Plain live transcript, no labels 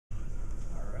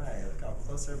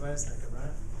close to everybody so I can run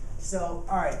it. So,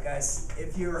 all right, guys,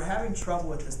 if you were having trouble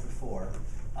with this before,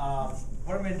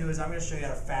 what I'm going to do is I'm going to show you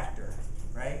how to factor,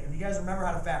 right? And you guys remember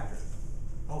how to factor,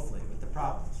 hopefully, with the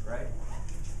problems, right?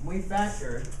 When we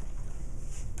factored,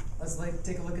 let's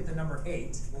take a look at the number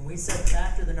 8. When we said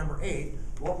factor the number 8,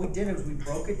 what we did is we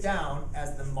broke it down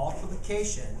as the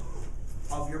multiplication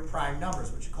of your prime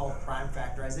numbers, which is called prime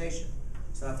factorization.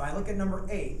 So if I look at number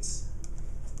 8,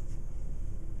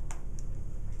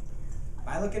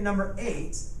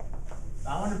 if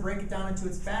I want to break it down into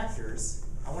its factors,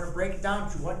 I want to break it down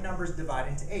to what numbers divide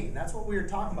into 8. And that's what we were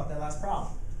talking about that last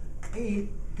problem. 8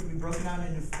 can be broken down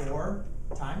into 4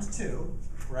 times 2,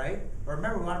 right? But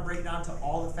remember, we want to break it down to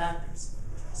all the factors.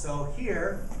 So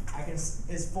here,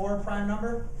 is 4 a prime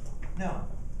number? No.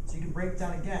 So you can break it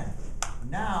down again.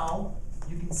 Now,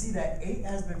 you can see that 8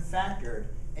 has been factored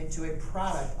into a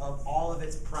product of all of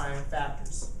its prime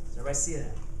factors. Does everybody see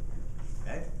that?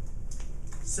 Okay?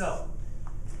 So,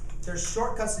 there's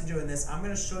shortcuts to doing this. I'm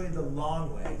going to show you the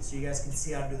long way so you guys can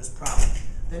see how to do this problem.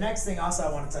 The next thing also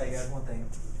I want to tell you guys one thing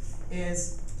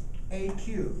is a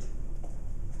cubed.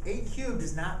 A cubed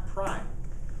is not prime.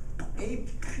 A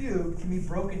cubed can be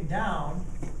broken down.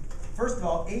 First of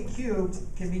all, a cubed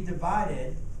can be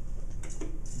divided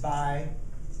by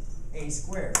a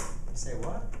squared. You say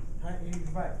what? How do you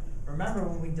divide? Remember,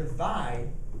 when we divide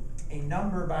a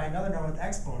number by another number with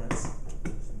exponents,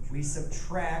 we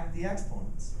subtract the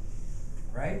exponents,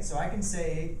 right? So I can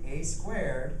say a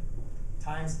squared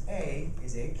times a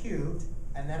is a cubed,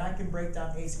 and then I can break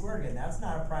down a squared again. That's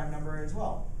not a prime number as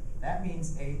well. That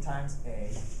means a times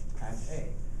a times a.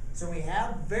 So when we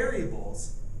have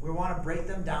variables, we want to break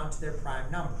them down to their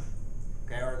prime number,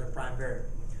 okay, or their prime variable.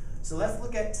 So let's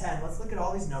look at 10. Let's look at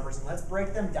all these numbers, and let's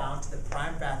break them down to the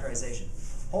prime factorization.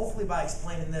 Hopefully by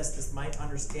explaining this might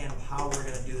understand how we're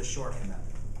going to do the shorthand method.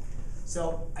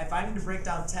 So if I need to break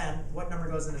down 10, what number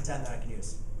goes into 10 that I can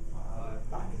use?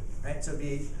 5. Right? So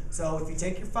if you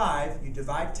take your 5, you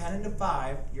divide 10 into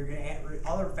 5, you're going to add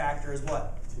other factor is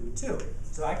what? 2.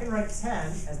 So I can write 10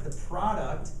 as the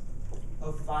product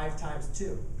of 5 times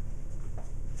 2.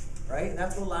 Right? And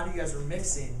that's what a lot of you guys were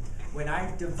mixing. When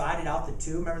I divided out the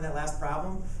 2, remember that last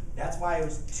problem? That's why it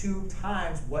was 2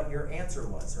 times what your answer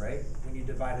was, right? When you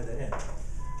divided it in.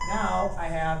 Now I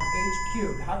have h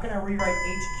cubed. How can I rewrite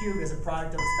h cubed as a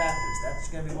product of its factors? That's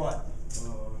going to be what?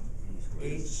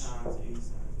 H times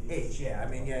h. Yeah, I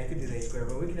mean, yeah, you could do the h squared,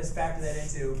 but we can just factor that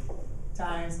into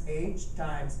times h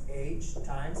times h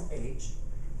times h.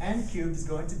 N cubed is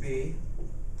going to be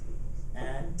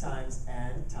n times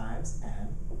n times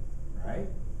n, right?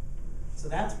 So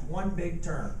that's one big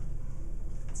term.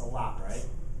 It's a lot, right?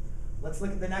 Let's look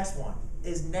at the next one.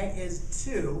 Is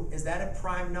 2, is that a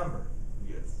prime number?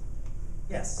 Yes.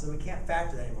 Yes, so we can't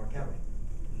factor that anymore, can we?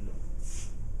 No.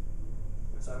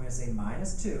 So I'm going to say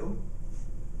minus 2.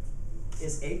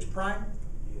 Is h prime?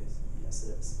 Yes. Yes,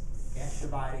 it is. Can't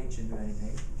divide h into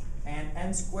anything. And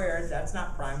n squared, that's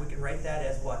not prime. We can write that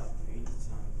as what? N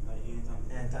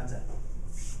times n.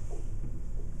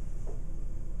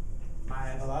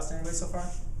 Am I lost anybody so far?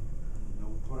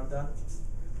 Nope. What I've done?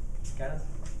 Kenneth?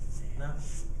 No?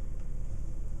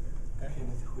 Okay.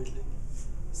 Kenneth Whitley.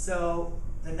 So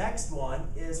the next one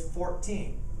is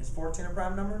 14. Is 14 a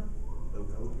prime number? No.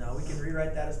 No, we can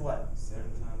rewrite that as what? 7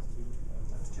 times 2.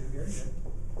 Times 2, very good.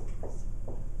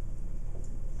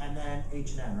 And then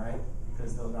h and n, right?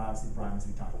 Because those are obviously primes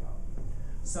we talked about.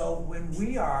 So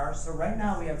so right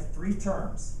now we have 3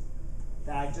 terms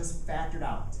that I just factored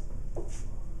out.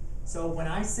 So when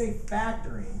I say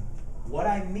factoring, what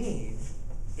I mean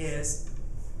is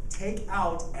take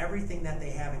out everything that they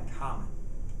have in common.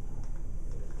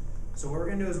 So what we're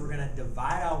going to do is we're going to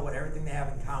divide out everything they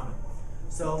have in common.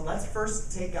 So let's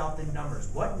first take out the numbers.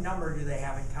 What number do they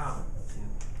have in common?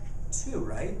 2,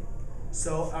 right?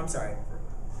 So, I'm sorry.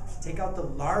 Take out the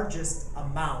largest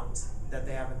amount that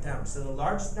they have in common. So the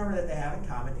largest number that they have in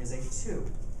common is a 2.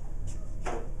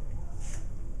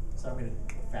 So I'm going to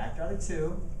factor out a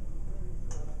 2.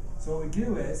 So what we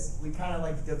do is we kind of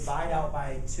like divide out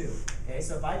by 2. Okay,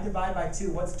 so if I divide by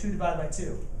 2, what's 2 divided by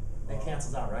 2? That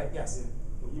cancels out, right? Yes.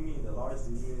 What you mean the largest?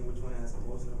 You mean which one has the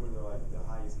most numbers, or like the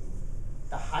highest number?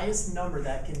 The highest number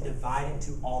that can divide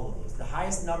into all of those. The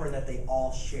highest number that they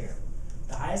all share.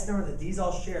 The highest number that these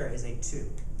all share is a 2.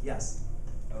 Yes.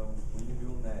 When you're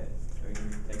doing that, are you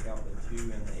going to take out the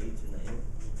 2 and the h and the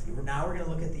n? Now we're going to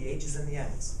look at the h's and the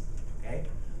n's. Okay.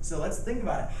 So let's think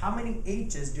about it. How many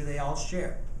h's do they all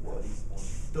share? Well, at least 1.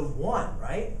 The 1,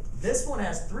 right? This one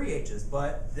has 3 h's,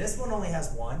 but this one only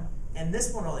has 1, and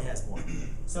this one only has 1.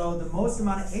 So the most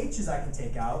amount of h's I can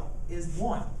take out is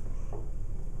 1.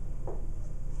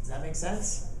 Does that make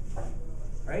sense?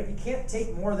 right? You can't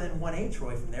take more than 1h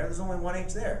away from there. There's only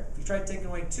 1h there. If you try taking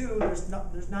away 2, there's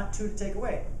not 2 to take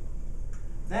away.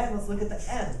 Then let's look at the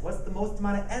ends. What's the most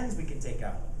amount of ends we can take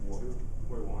out? 2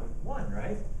 or 1. 1,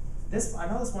 right? I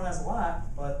know this one has a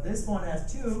lot, but this one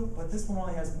has 2, but this one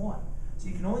only has 1. So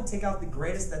you can only take out the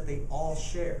greatest that they all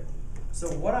share. So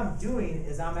what I'm doing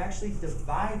is I'm actually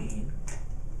dividing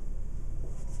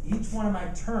each one of my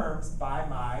terms by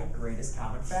my greatest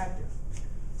common factor.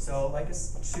 So like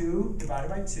it's 2 divided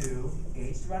by 2,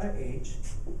 h divided by h,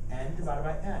 n divided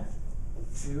by n.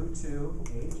 2, 2,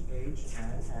 h,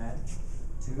 n,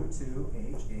 2, 2,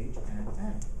 h, n,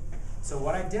 n. So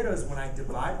what I did was when I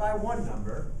divide by one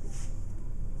number,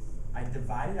 I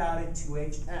divide it out into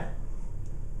 2hn.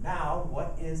 Now,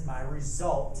 what is my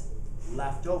result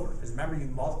left over? Because remember, you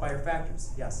multiply your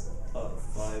factors. Yes?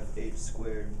 5h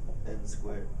squared, n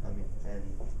squared, n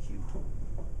cubed.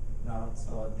 No,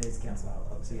 so these cancel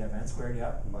out. So you have n squared,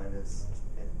 yep. Minus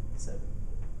n 7.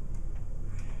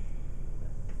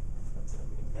 That's it.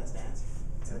 That's the answer.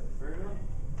 That's it. Very good.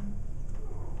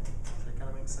 Does that kind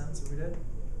of make sense what we did?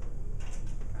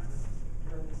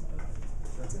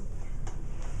 That's it.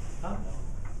 Huh?